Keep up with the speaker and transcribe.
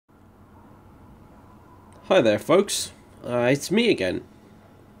Hi there, folks. It's me again,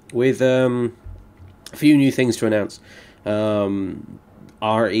 with a few new things to announce.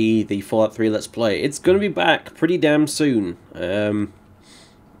 RE, the Fallout 3 Let's Play. It's going to be back pretty damn soon.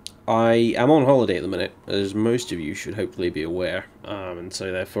 I am on holiday at the minute, as most of you should hopefully be aware, and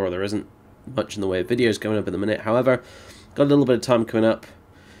so therefore there isn't much in the way of videos coming up at the minute. However, got a little bit of time coming up,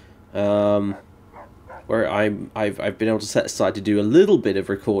 where I've been able to set aside to do a little bit of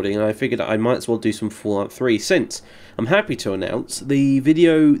recording, and I figured I might as well do some Fallout 3, since I'm happy to announce the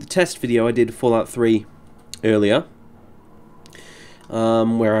test video I did Fallout 3 earlier,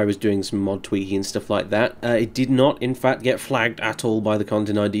 where I was doing some mod tweaking and stuff like that. It did not, in fact, get flagged at all by the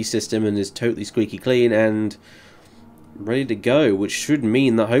Content ID system, and is totally squeaky clean and ready to go, which should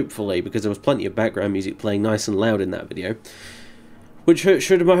mean that hopefully, because there was plenty of background music playing nice and loud in that video, which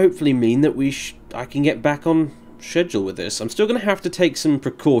should hopefully mean that I can get back on schedule with this. I'm still going to have to take some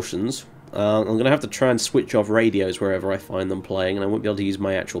precautions. I'm going to have to try and switch off radios wherever I find them playing, and I won't be able to use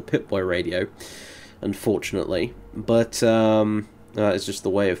my actual Pip-Boy radio, unfortunately. But it's just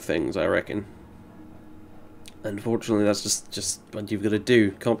the way of things, I reckon. Unfortunately, that's just what you've got to do.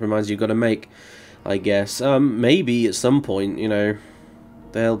 Compromise you've got to make, I guess. Maybe at some point, you know,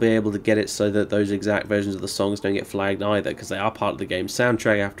 they'll be able to get it so that those exact versions of the songs don't get flagged either, because they are part of the game's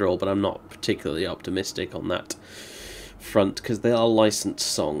soundtrack after all, but I'm not particularly optimistic on that front, because they are licensed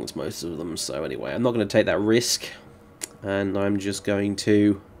songs, most of them. So anyway, I'm not going to take that risk, and I'm just going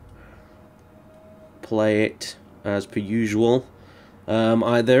to play it as per usual.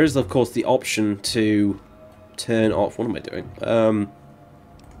 There is, of course, the option to turn off... What am I doing?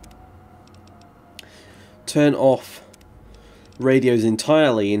 Turn off radios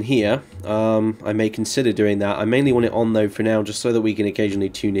entirely in here. I may consider doing that. I mainly want it on though for now, just so that we can occasionally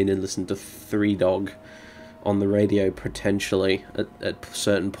tune in and listen to Three Dog on the radio potentially at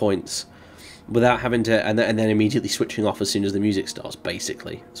certain points, without having to and then immediately switching off as soon as the music starts.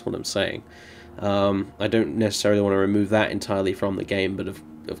 Basically, that's what I'm saying. I don't necessarily want to remove that entirely from the game, but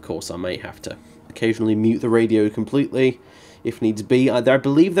of course I may have to occasionally mute the radio completely if needs be. I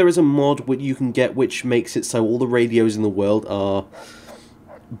believe there is a mod which you can get which makes it so all the radios in the world are,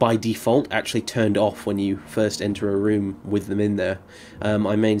 by default, actually turned off when you first enter a room with them in there.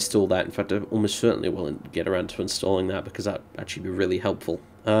 I may install that. In fact, I almost certainly will get around to installing that, because that would actually be really helpful.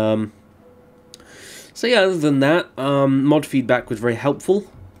 So yeah, other than that, mod feedback was very helpful.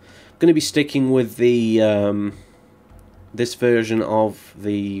 I'm going to be sticking with the this version of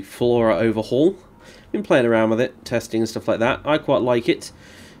the Flora overhaul. Been playing around with it, testing and stuff like that. I quite like it.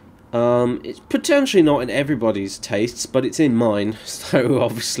 It's potentially not in everybody's tastes, but it's in mine, so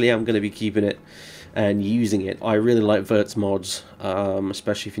obviously I'm going to be keeping it and using it. I really like Vert's mods,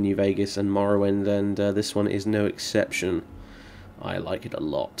 especially for New Vegas and Morrowind, and this one is no exception. I like it a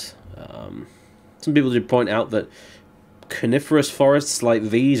lot. Some people did point out that coniferous forests like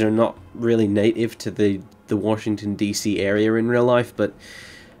these are not really native to the Washington DC area in real life, but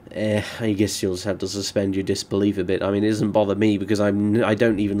I guess you'll just have to suspend your disbelief a bit. I mean, it doesn't bother me, because I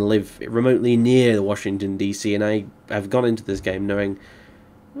don't even live remotely near Washington DC, and I've gone into this game knowing...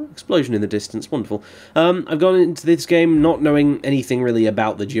 explosion in the distance, wonderful. I've gone into this game not knowing anything really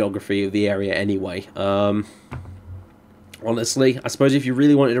about the geography of the area anyway. Honestly, I suppose if you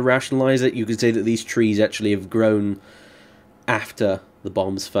really wanted to rationalise it, you could say that these trees actually have grown after the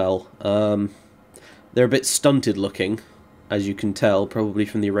bombs fell. They're a bit stunted looking, as you can tell, probably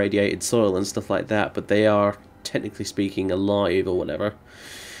from the irradiated soil and stuff like that, but they are, technically speaking, alive or whatever.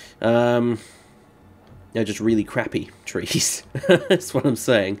 They're just really crappy trees. That's what I'm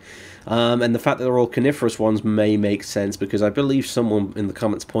saying. And the fact that they're all coniferous ones may make sense, because I believe someone in the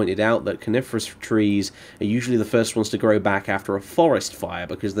comments pointed out that coniferous trees are usually the first ones to grow back after a forest fire,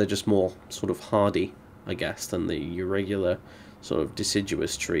 because they're just more sort of hardy, I guess, than the irregular sort of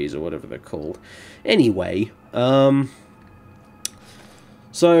deciduous trees, or whatever they're called. Anyway,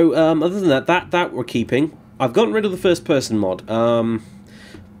 so, other than that we're keeping. I've gotten rid of the first-person mod.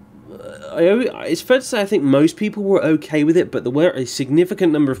 It's fair to say I think most people were okay with it, but there were a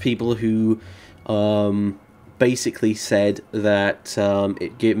significant number of people who basically said that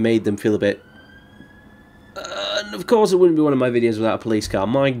it made them feel a bit... and of course it wouldn't be one of my videos without a police car.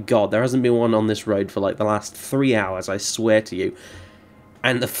 My god, there hasn't been one on this road for like the last 3 hours, I swear to you.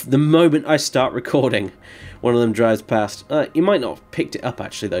 And the moment I start recording, one of them drives past. You might not have picked it up,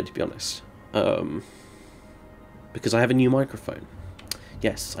 actually, though, to be honest. Because I have a new microphone.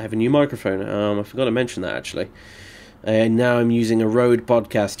 Yes, I have a new microphone. I forgot to mention that, actually. And now I'm using a Rode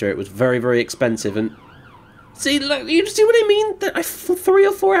Podcaster. It was very, very expensive. And see, like, you see what I mean? I 3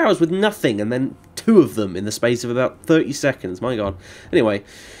 or 4 hours with nothing, and then 2 of them in the space of about 30 seconds. My god. Anyway.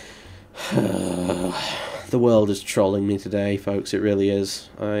 The world is trolling me today, folks. It really is.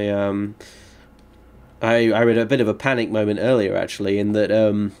 I had a bit of a panic moment earlier, actually, in that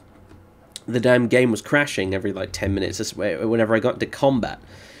the damn game was crashing every like 10 minutes whenever I got into combat.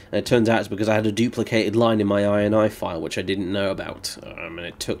 And it turns out it's because I had a duplicated line in my INI file, which I didn't know about. And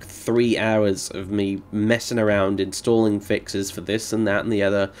it took 3 hours of me messing around, installing fixes for this and that and the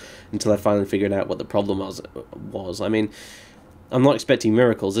other, until I finally figured out what the problem was. I mean, I'm not expecting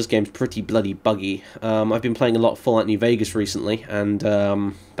miracles. This game's pretty bloody buggy. I've been playing a lot of Fallout New Vegas recently, and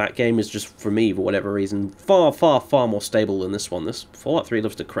that game is just, for me, for whatever reason, far, far, far more stable than this one. This Fallout 3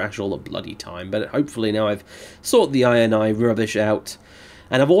 loves to crash all the bloody time, but hopefully now I've sorted the INI rubbish out.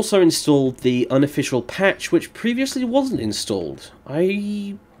 And I've also installed the unofficial patch, which previously wasn't installed.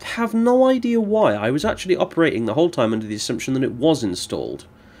 I have no idea why. I was actually operating the whole time under the assumption that it was installed.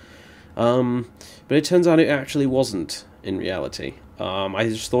 But it turns out it actually wasn't, in reality. I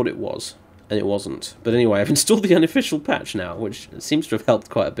just thought it was, and it wasn't. But anyway, I've installed the unofficial patch now, which seems to have helped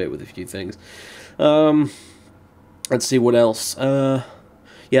quite a bit with a few things. Let's see what else. Yeah,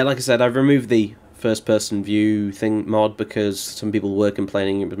 like I said, I've removed the first-person view thing mod because some people were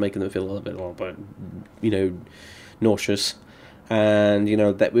complaining it was making them feel a little bit, you know, nauseous. And, you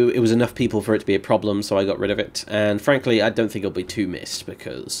know, that it was enough people for it to be a problem, so I got rid of it. And frankly, I don't think it'll be too missed,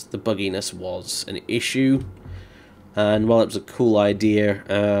 because the bugginess was an issue. And while it was a cool idea,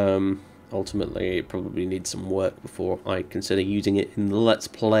 ultimately it probably needs some work before I consider using it in the Let's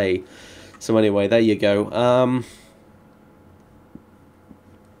Play. So anyway, there you go.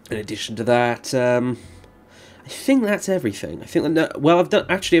 In addition to that, I think that's everything. I think that, well, I've done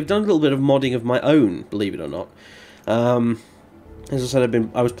a little bit of modding of my own, believe it or not. As I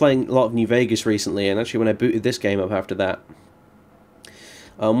said, I was playing a lot of New Vegas recently, and actually when I booted this game up after that,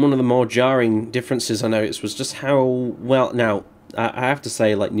 one of the more jarring differences I noticed was just how well. Now, I have to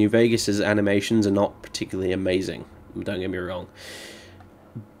say, like, New Vegas's animations are not particularly amazing. Don't get me wrong,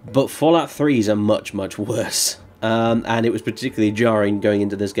 but Fallout 3's are much, much worse. And it was particularly jarring going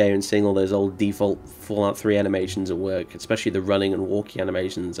into this game and seeing all those old default Fallout 3 animations at work, especially the running and walking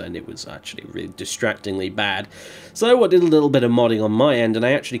animations, and it was actually really distractingly bad. So I did a little bit of modding on my end, and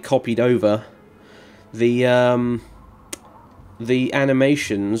I actually copied over the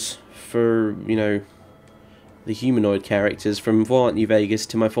animations for, you know, the humanoid characters from Fallout New Vegas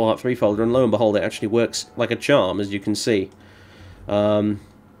to my Fallout 3 folder, and lo and behold, it actually works like a charm, as you can see.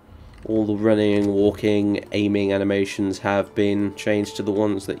 All the running, walking, aiming animations have been changed to the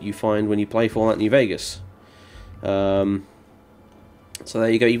ones that you find when you play Fallout New Vegas. So there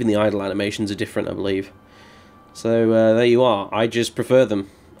you go, even the idle animations are different, I believe. So there you are, I just prefer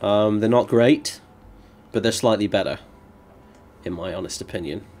them. They're not great, but they're slightly better, in my honest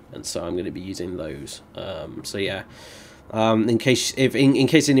opinion. And so I'm going to be using those. So yeah. In case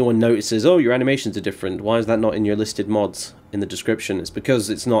anyone notices, oh, your animations are different, why is that not in your listed mods in the description? It's because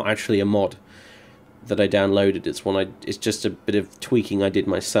it's not actually a mod that I downloaded. It's just a bit of tweaking I did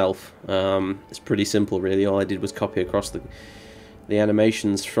myself. It's pretty simple, really. All I did was copy across the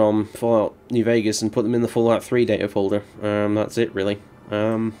animations from Fallout New Vegas and put them in the Fallout 3 data folder. That's it, really.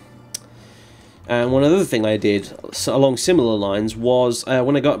 And one other thing I did along similar lines was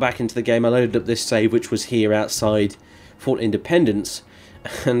when I got back into the game, I loaded up this save, which was here outside Fort Independence,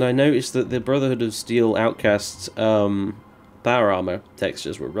 and I noticed that the Brotherhood of Steel Outcasts power armor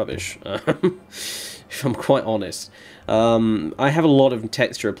textures were rubbish, if I'm quite honest. I have a lot of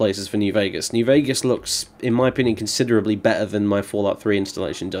texture places for New Vegas. New Vegas looks, in my opinion, considerably better than my Fallout 3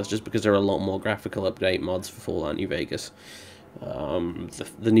 installation does, just because there are a lot more graphical update mods for Fallout New Vegas.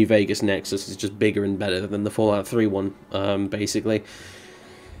 The New Vegas Nexus is just bigger and better than the Fallout 3 one, basically.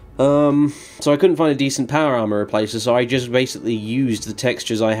 So I couldn't find a decent power armor replacer, so I just basically used the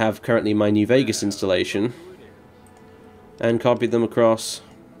textures I have currently in my New Vegas installation and copied them across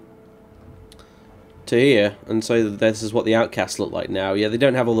to here, and so this is what the Outcasts look like now. Yeah, they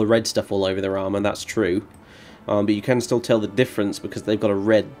don't have all the red stuff all over their armor, that's true, but you can still tell the difference because they've got a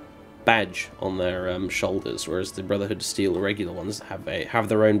red badge on their shoulders, whereas the Brotherhood of Steel, the regular ones, have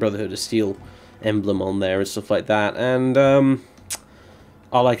their own Brotherhood of Steel emblem on there and stuff like that, and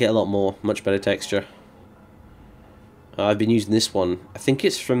I like it a lot more, much better texture. I've been using this one. I think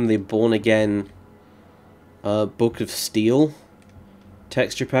it's from the Born Again Book of Steel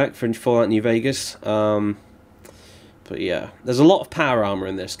texture pack for Fallout New Vegas. But yeah, there's a lot of power armor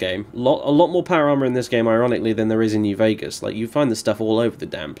in this game. A lot more power armor in this game, ironically, than there is in New Vegas. Like, you find this stuff all over the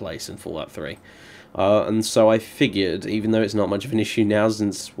damn place in Fallout 3. And so I figured, even though it's not much of an issue now,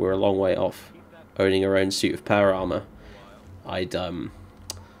 since we're a long way off owning our own suit of power armor, I'd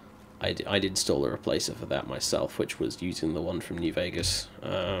install a replacer for that myself, which was using the one from New Vegas.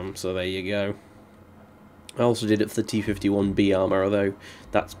 So there you go. I also did it for the T-51B armor, although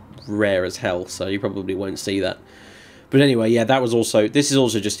that's rare as hell, so you probably won't see that. But anyway, yeah, that was also... This is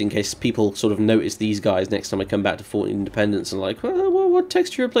also just in case people sort of notice these guys next time I come back to 14 Independence and like, well, what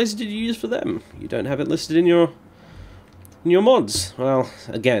texture replacer did you use for them? You don't have it listed in your mods. Well,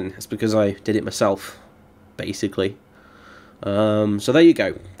 again, it's because I did it myself, basically. So there you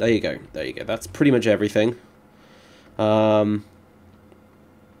go. There you go. There you go. That's pretty much everything.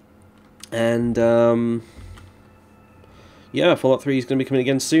 Yeah, Fallout 3 is going to be coming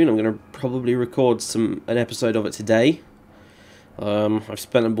again soon. I'm going to probably record an episode of it today. I've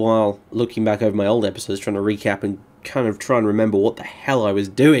spent a while looking back over my old episodes, trying to recap and kind of try and remember what the hell I was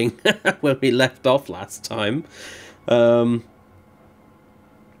doing when we left off last time. Yeah,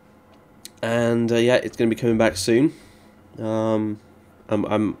 it's going to be coming back soon. I'm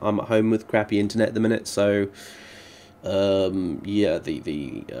at home with crappy internet at the minute, so yeah,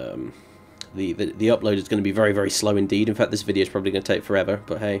 the upload is going to be very, very slow indeed. In fact, this video is probably going to take forever,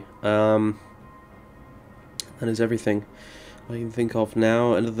 but hey, that is everything I can think of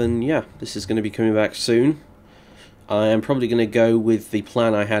now, other than, yeah, this is going to be coming back soon. I am probably going to go with the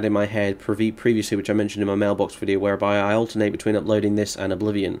plan I had in my head previously, which I mentioned in my mailbox video, whereby I alternate between uploading this and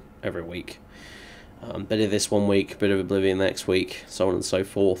Oblivion every week. Bit of this one week, bit of Oblivion next week, so on and so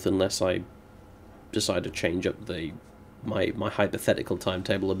forth, unless I decide to change up my hypothetical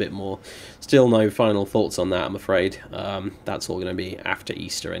timetable a bit more. Still no final thoughts on that, I'm afraid. That's all going to be after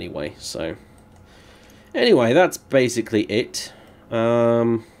Easter anyway, so... Anyway, that's basically it.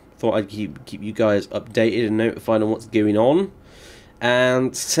 Thought I'd keep you guys updated and notified on what's going on,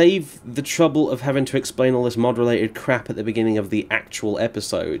 and save the trouble of having to explain all this mod-related crap at the beginning of the actual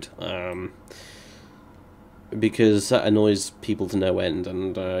episode. Because that annoys people to no end,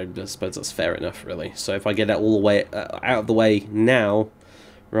 and I suppose that's fair enough, really. So if I get that all the way out of the way now,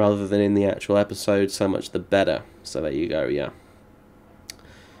 rather than in the actual episode, so much the better. So there you go, yeah.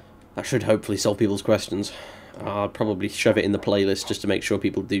 That should hopefully solve people's questions. I'll probably shove it in the playlist just to make sure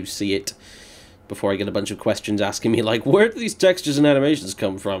people do see it, before I get a bunch of questions asking me, like, where do these textures and animations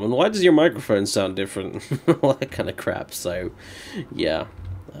come from, and why does your microphone sound different? All that kind of crap, so, yeah.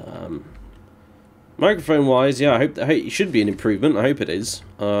 Microphone-wise, yeah, I hope it should be an improvement. I hope it is.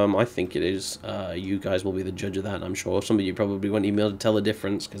 I think it is. You guys will be the judge of that, I'm sure. Some of you probably won't even be able to tell the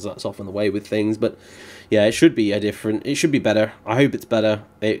difference, because that's often the way with things. But, yeah, it should be it should be better. I hope it's better.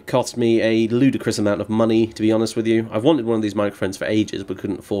 It cost me a ludicrous amount of money, to be honest with you. I've wanted one of these microphones for ages, but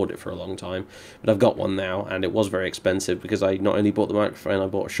couldn't afford it for a long time. But I've got one now, and it was very expensive, because I not only bought the microphone, I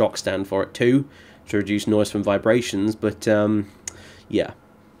bought a shock stand for it too, to reduce noise from vibrations. But, yeah.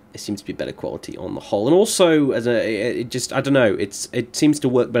 It seems to be better quality on the whole, and also as I don't know, it seems to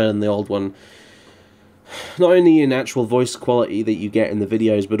work better than the old one. Not only in actual voice quality that you get in the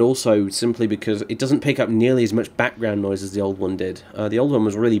videos, but also simply because it doesn't pick up nearly as much background noise as the old one did. The old one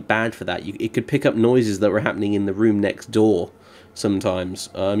was really bad for that. It could pick up noises that were happening in the room next door. Sometimes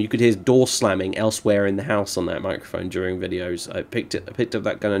you could hear door slamming elsewhere in the house on that microphone during videos. I picked up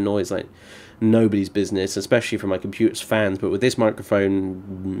that kind of noise like nobody's business, especially from my computer's fans. But with this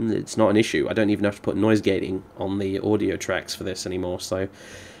microphone, it's not an issue. I don't even have to put noise gating on the audio tracks for this anymore. So,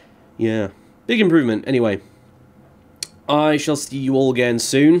 yeah, big improvement. Anyway, I shall see you all again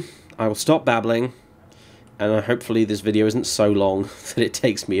soon. I will stop babbling, and hopefully this video isn't so long that it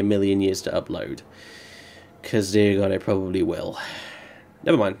takes me a million years to upload. Because, dear God, it probably will.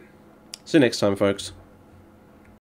 Never mind. See you next time, folks.